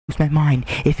my mind.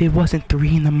 If it wasn't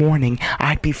 3 in the morning,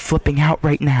 I'd be flipping out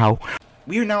right now.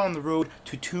 We are now on the road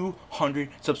to 200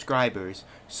 subscribers,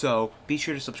 so be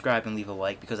sure to subscribe and leave a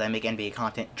like because I make NBA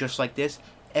content just like this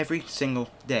every single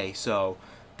day. So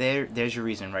there's your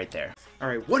reason right there.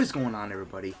 Alright, what is going on,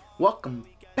 everybody? Welcome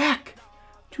back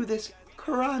to this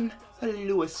Caron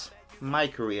Lewis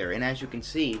MyCareer. And as you can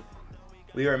see,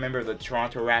 we are a member of the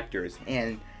Toronto Raptors.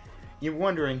 And you're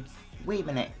wondering, wait a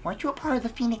minute, weren't you a part of the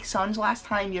Phoenix Suns last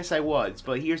time? Yes, I was,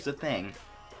 but here's the thing.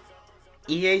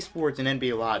 EA Sports and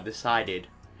NBA Live decided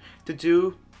to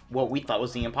do what we thought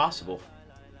was the impossible.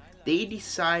 They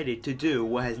decided to do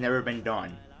what has never been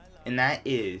done, and that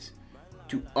is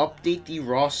to update the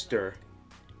roster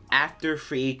after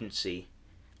free agency.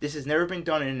 This has never been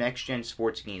done in next-gen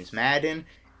sports games. Madden,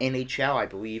 NHL, I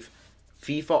believe,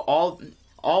 FIFA,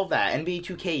 all that, NBA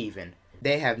 2K even.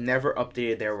 They have never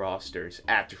updated their rosters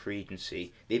after free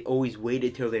agency. They've always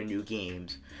waited till their new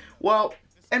games. Well,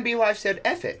 NBA Live said,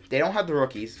 F it. They don't have the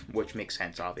rookies, which makes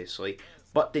sense, obviously.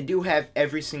 But they do have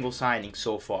every single signing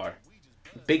so far.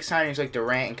 Big signings like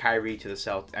Durant and Kyrie to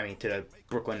the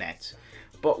Brooklyn Nets.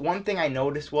 But one thing I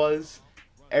noticed was,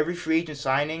 every free agent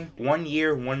signing, 1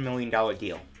 year, $1 million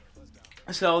deal.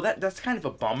 So that's kind of a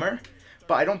bummer.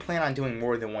 But I don't plan on doing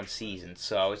more than one season,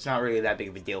 so it's not really that big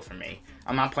of a deal for me.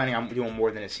 I'm not planning on doing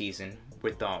more than a season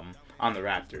with on the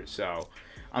Raptors, so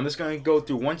I'm just going to go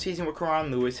through one season with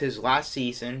Caron Lewis, his last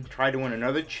season, try to win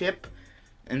another chip,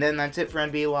 and then that's it for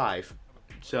NBA Live.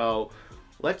 So,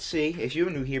 let's see. If you're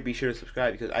new here, be sure to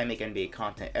subscribe because I make NBA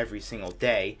content every single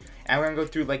day. And we're going to go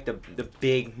through like the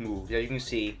big moves. As you can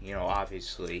see,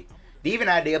 obviously. They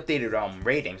updated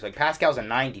ratings. Like Pascal's a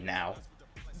 90 now.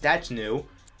 That's new.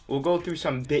 We'll go through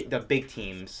the big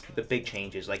teams, the big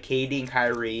changes, like KD and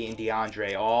Kyrie and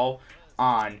DeAndre, all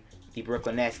on the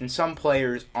Brooklyn Nets. And some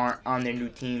players aren't on their new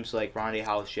teams, like Rondae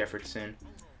Hollis-Jefferson.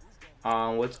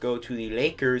 Let's go to the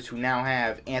Lakers, who now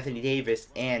have Anthony Davis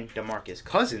and DeMarcus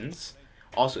Cousins.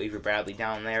 Also Avery Bradley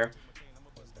down there.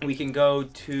 We can go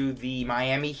to the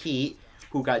Miami Heat,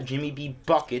 who got Jimmy B.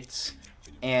 Buckets.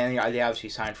 And they obviously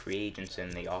signed free agents in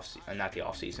the not the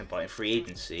offseason, but in free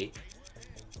agency.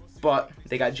 But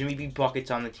they got Jimmy B.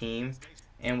 Buckets on the team.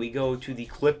 And we go to the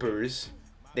Clippers.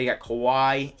 They got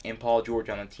Kawhi and Paul George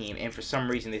on the team. And for some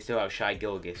reason, they still have Shai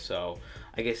Gilgeous. So,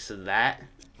 I guess that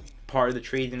part of the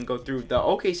trade didn't go through. The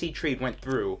OKC trade went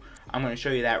through. I'm going to show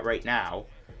you that right now.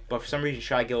 But for some reason,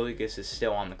 Shai Gilgeous is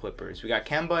still on the Clippers. We got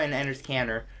Kemba and Enes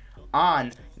Kanter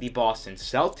on the Boston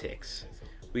Celtics.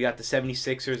 We got the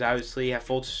 76ers, obviously, at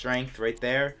full strength right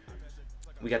there.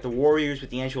 We got the Warriors with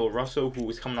D'Angelo Russell, who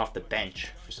was coming off the bench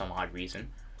for some odd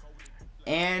reason.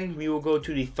 And we will go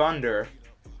to the Thunder,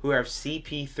 who have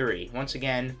CP3. Once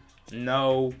again,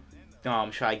 no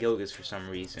Shai Gilgeous for some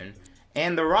reason.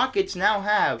 And the Rockets now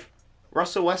have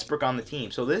Russell Westbrook on the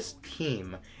team. So this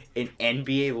team in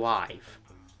NBA Live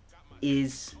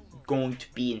is going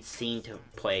to be insane to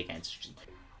play against.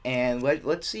 And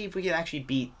let's see if we can actually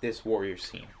beat this Warriors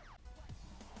team.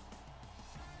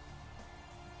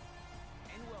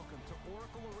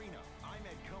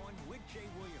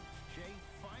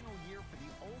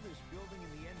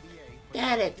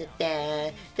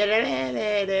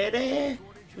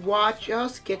 Watch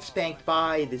us get spanked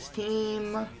by this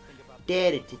team.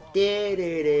 I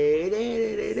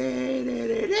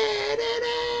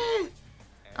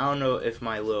don't know if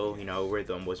my little,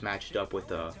 rhythm was matched up with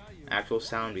the actual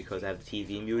sound because I have the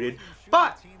TV muted.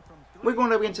 But we're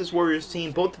going up against this Warriors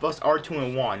team. Both of us are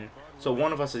 2-1, so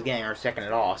one of us is getting our second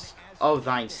loss of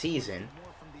the season.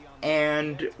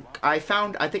 And I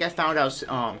think I found out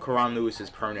Caron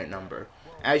Lewis's permanent number.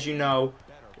 As you know,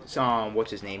 what's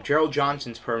his name? Gerald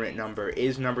Johnson's permanent number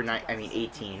is number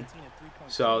 18.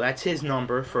 So that's his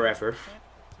number forever,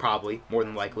 probably, more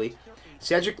than likely.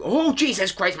 Oh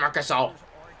Jesus Christ, Marcus All.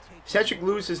 Cedric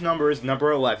Lewis's number is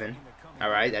number 11. All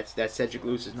right, that's Cedric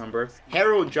Lewis's number.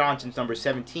 Harold Johnson's number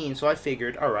 17. So I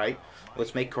figured, all right,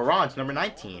 let's make Caron's number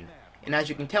 19. And as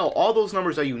you can tell, all those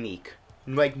numbers are unique.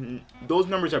 Like, those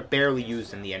numbers are barely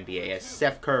used in the NBA, as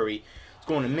Steph Curry is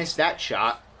going to miss that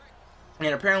shot.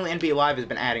 And apparently NBA Live has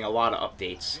been adding a lot of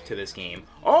updates to this game.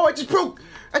 Oh, I just broke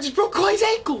Clay's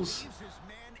ankles!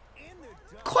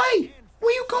 Clay,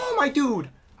 where you going, my dude?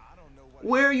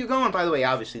 Where are you going? By the way,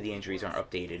 obviously the injuries aren't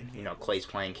updated. Clay's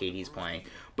playing, KD's playing.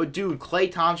 But dude,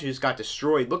 Klay Thompson just got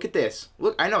destroyed. Look at this.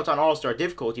 Look, I know it's on All-Star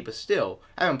difficulty, but still,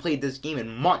 I haven't played this game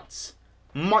in months.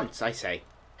 Months, I say.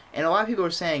 And a lot of people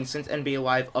are saying since NBA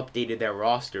Live updated their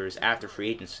rosters after free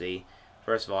agency,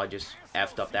 first of all, I just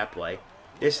effed up that play.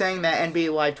 They're saying that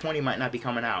NBA Live 20 might not be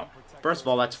coming out. First of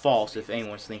all, that's false if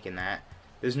anyone's thinking that.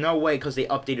 There's no way because they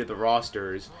updated the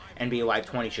rosters, NBA Live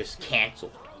 20 just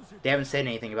canceled. They haven't said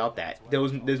anything about that.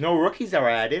 There's no rookies that were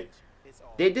added.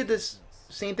 They did this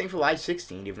same thing for Live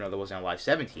 16, even though there wasn't a Live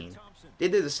 17. They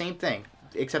did the same thing,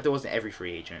 except it wasn't every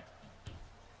free agent.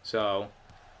 So,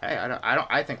 hey,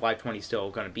 I think Live 20 is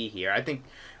still gonna be here. I think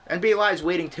NBA Live's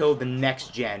waiting till the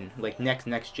next gen, like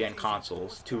next gen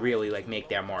consoles to really like make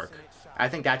their mark. I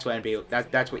think that's what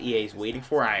that's what EA is waiting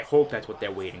for, and I hope that's what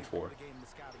they're waiting for.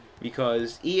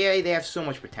 Because EA, they have so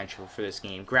much potential for this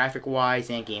game,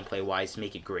 graphic-wise and gameplay-wise, to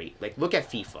make it great. Like, look at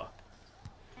FIFA.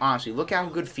 Honestly, look how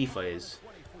good FIFA is.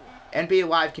 NBA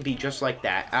Live can be just like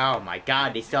that. Oh my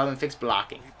god, they still haven't fixed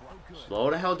blocking.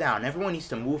 Slow the hell down. Everyone needs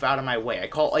to move out of my way. I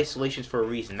call isolations for a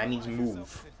reason. That means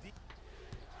move.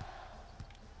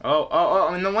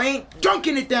 Oh, in the lane.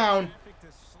 Dunking it down.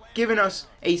 Giving us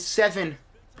a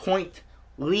 7-point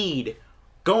lead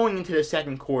going into the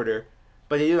second quarter.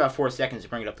 But they do have 4 seconds to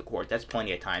bring it up the court. That's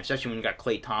plenty of time, especially when you got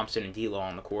Klay Thompson and D'Lo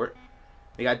on the court.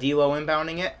 We got D'Lo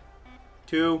inbounding it.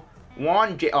 2,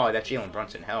 1. Oh, that's Jalen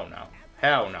Brunson. Hell no.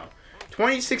 Hell no.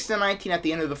 26-19 at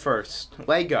the end of the first.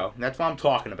 Let go. That's what I'm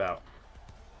talking about.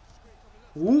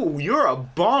 Ooh, you're a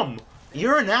bum.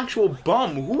 You're an actual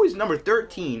bum. Who is number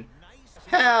 13?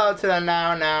 Hell to the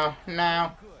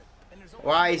now.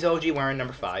 Why is OG wearing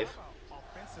number 5?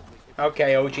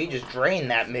 Okay, OG just drained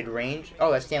that mid-range.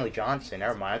 Oh, that's Stanley Johnson.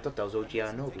 Never mind. I thought that was OG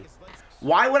Anunoby.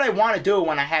 Why would I want to do it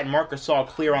when I had Marc Gasol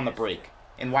clear on the break?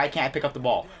 And why can't I pick up the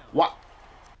ball? What?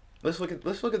 Let's look at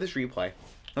this replay.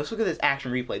 Let's look at this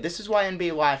action replay. This is why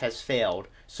NBA Live has failed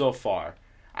so far.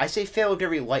 I say failed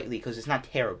very lightly because it's not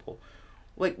terrible.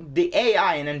 Like, the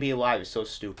AI in NBA Live is so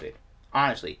stupid.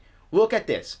 Honestly. Look at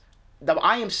this.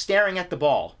 I am staring at the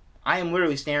ball. I am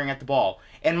literally staring at the ball.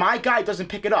 And my guy doesn't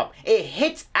pick it up. It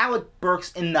hits Alec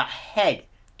Burks in the head.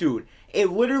 Dude, it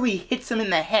literally hits him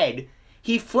in the head.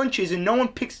 He flinches and no one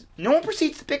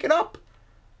proceeds to pick it up.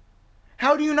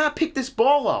 How do you not pick this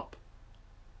ball up?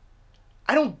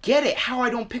 I don't get it. How I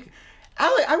don't pick it.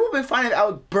 I would have been fine if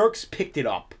Alec Burks picked it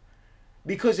up.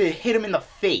 Because it hit him in the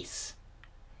face.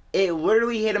 It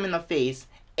literally hit him in the face.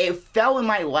 It fell in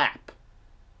my lap.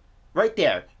 Right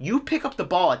there. You pick up the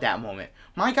ball at that moment.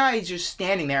 My guy is just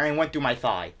standing there and went through my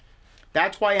thigh.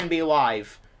 That's why NBA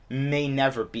Live may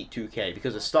never beat 2K.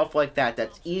 Because of stuff like that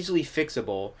that's easily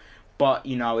fixable. But,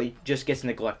 you know, it just gets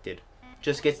neglected.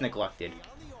 Just gets neglected.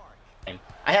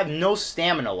 I have no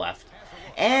stamina left.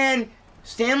 And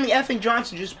Stanley effing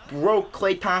Johnson just broke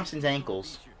Klay Thompson's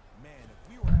ankles.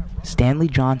 Stanley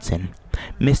Johnson,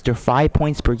 Mr. 5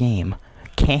 points per game,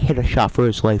 can't hit a shot for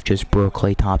his life, just broke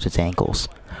Klay Thompson's ankles.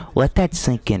 Let that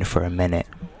sink in for a minute.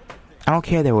 I don't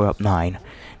care they were up 9.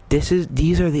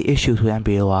 These are the issues with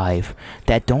NBA Live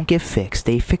that don't get fixed.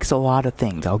 They fix a lot of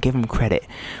things. I'll give them credit.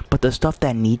 But the stuff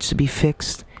that needs to be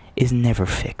fixed is never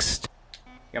fixed.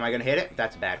 Am I going to hit it?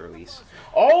 That's a bad release.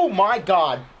 Oh my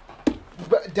god.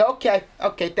 Okay.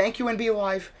 Thank you, NBA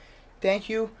Live. Thank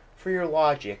you for your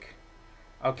logic.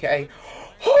 Okay.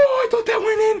 Oh, I thought that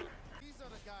went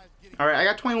in. Alright, I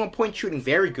got 21 point shooting.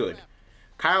 Very good.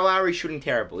 Kyle Lowry shooting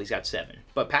terrible. He's got 7.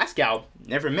 But Pascal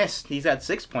never missed. He's got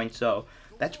 6 points, so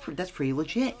that's pretty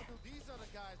legit.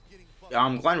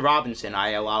 Glenn Robinson,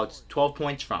 I allowed 12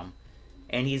 points from,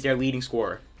 and he's their leading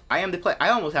scorer. I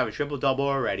almost have a triple-double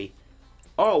already.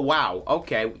 Oh, wow.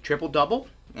 Okay, triple-double?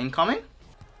 Incoming?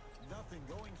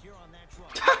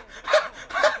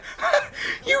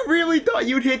 You really thought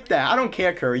you'd hit that. I don't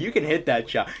care, Curry. You can hit that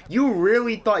shot. You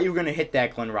really thought you were going to hit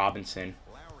that, Glenn Robinson.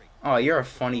 Oh, you're a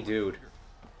funny dude.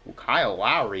 Kyle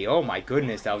Lowry. Oh, my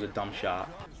goodness. That was a dumb shot.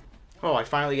 Oh, I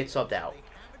finally get subbed out.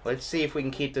 Let's see if we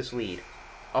can keep this lead.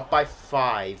 Up by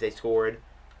 5. They scored.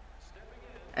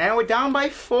 And we're down by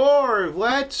 4.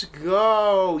 Let's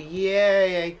go.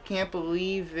 Yay. I can't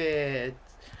believe it.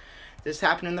 This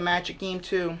happened in the Magic game,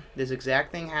 too. This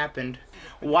exact thing happened.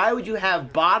 Why would you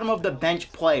have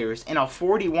bottom-of-the-bench players and a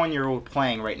 41-year-old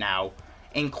playing right now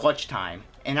in clutch time?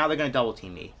 And now they're going to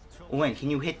double-team me. Lynn, can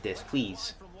you hit this,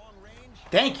 please?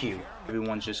 Thank you.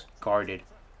 Everyone's just guarded.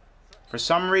 For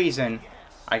some reason,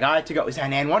 I got it to go. Is that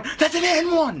an and one? That's an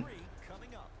and one!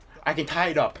 I can tie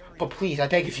it up. But please, I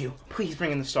beg of you. Please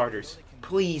bring in the starters.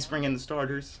 Please bring in the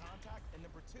starters.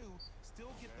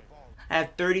 I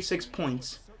have 36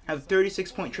 points. I have a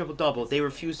 36-point triple-double. They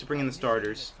refuse to bring in the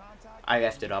starters. I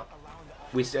effed it up.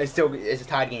 It's a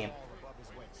tied game.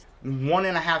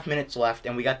 1.5 minutes left,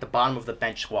 and we got the bottom of the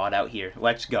bench squad out here.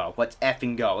 Let's go. Let's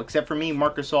effing go. Except for me,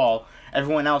 Marc Gasol.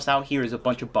 Everyone else out here is a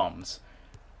bunch of bums.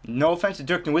 No offense to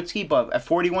Dirk Nowitzki, but a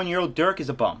 41-year-old Dirk is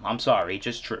a bum. I'm sorry.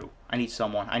 Just true. I need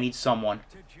someone. I need someone.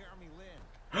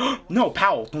 No,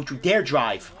 Powell. Don't you dare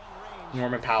drive.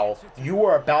 Norman Powell, you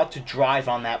are about to drive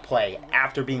on that play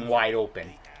after being wide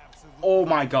open. Oh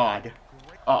my god.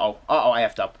 Uh-oh. Uh-oh, I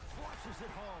effed up.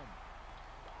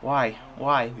 Why?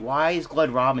 Why? Why is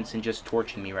Glenn Robinson just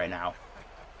torching me right now?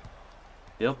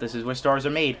 Yep, this is where stars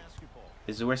are made.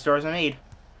 This is where stars are made.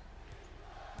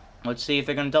 Let's see if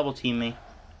they're gonna double team me.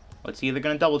 Let's see if they're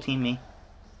gonna double team me.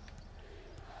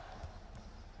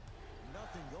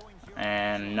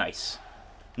 And nice.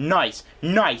 Nice.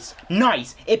 Nice.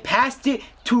 Nice. It passed it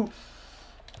to...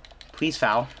 Please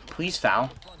foul. Please foul.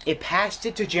 It passed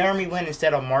it to Jeremy Lin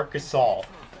instead of Marc Gasol.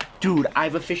 Dude,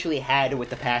 I've officially had it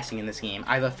with the passing in this game.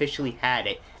 I've officially had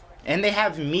it. And they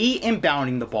have me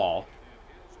inbounding the ball.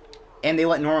 And they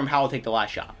let Norman Powell take the last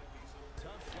shot.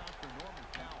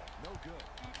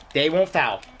 They won't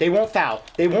foul. They won't foul.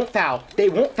 They won't foul. They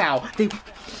won't foul.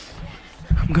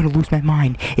 I'm gonna lose my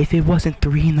mind. If it wasn't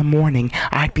 3 in the morning,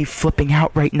 I'd be flipping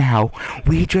out right now.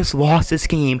 We just lost this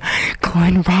game.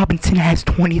 Glenn Robinson has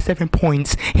 27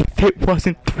 points. If it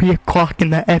wasn't 3 o'clock in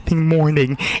the effing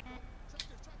morning.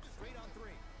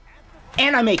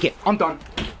 And I make it. I'm done.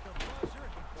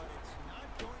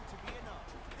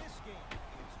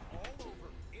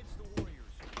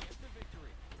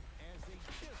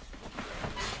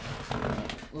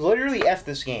 Literally F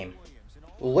this game.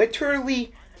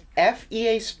 Literally F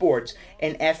EA Sports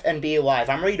and F NBA Live.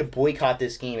 I'm ready to boycott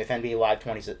this game if NBA Live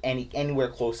 20 is anywhere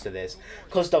close to this.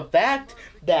 Because the fact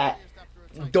that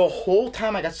the whole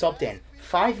time I got subbed in,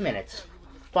 5 minutes,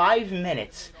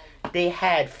 they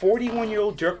had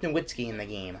 41-year-old Dirk Nowitzki in the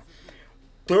game.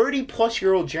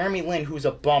 30-plus-year-old Jeremy Lin, who's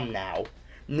a bum now.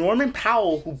 Norman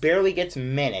Powell, who barely gets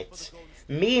minutes.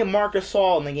 Me and Marc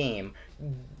Gasol in the game.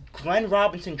 Glenn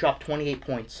Robinson dropped 28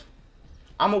 points.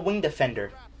 I'm a wing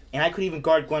defender. And I could even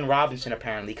guard Glenn Robinson,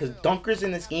 apparently, because dunkers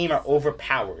in this game are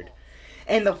overpowered.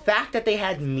 And the fact that they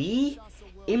had me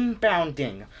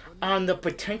inbounding on the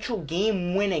potential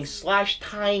game-winning /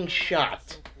 tying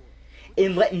shot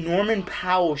and let Norman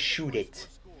Powell shoot it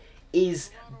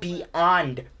is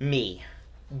beyond me.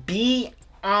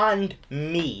 Beyond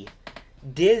me.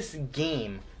 This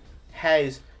game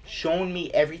has shown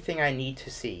me everything I need to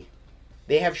see.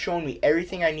 They have shown me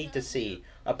everything I need to see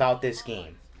about this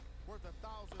game.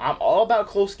 I'm all about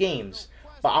close games,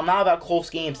 but I'm not about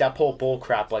close games that pull bull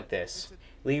crap like this.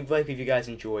 Leave a like if you guys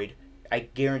enjoyed. I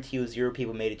guarantee you 0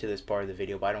 people made it to this part of the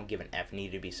video, but I don't give an F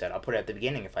need to be said. I'll put it at the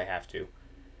beginning if I have to.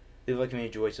 Leave a like if you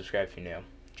enjoyed, subscribe if you're new.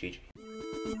 GG.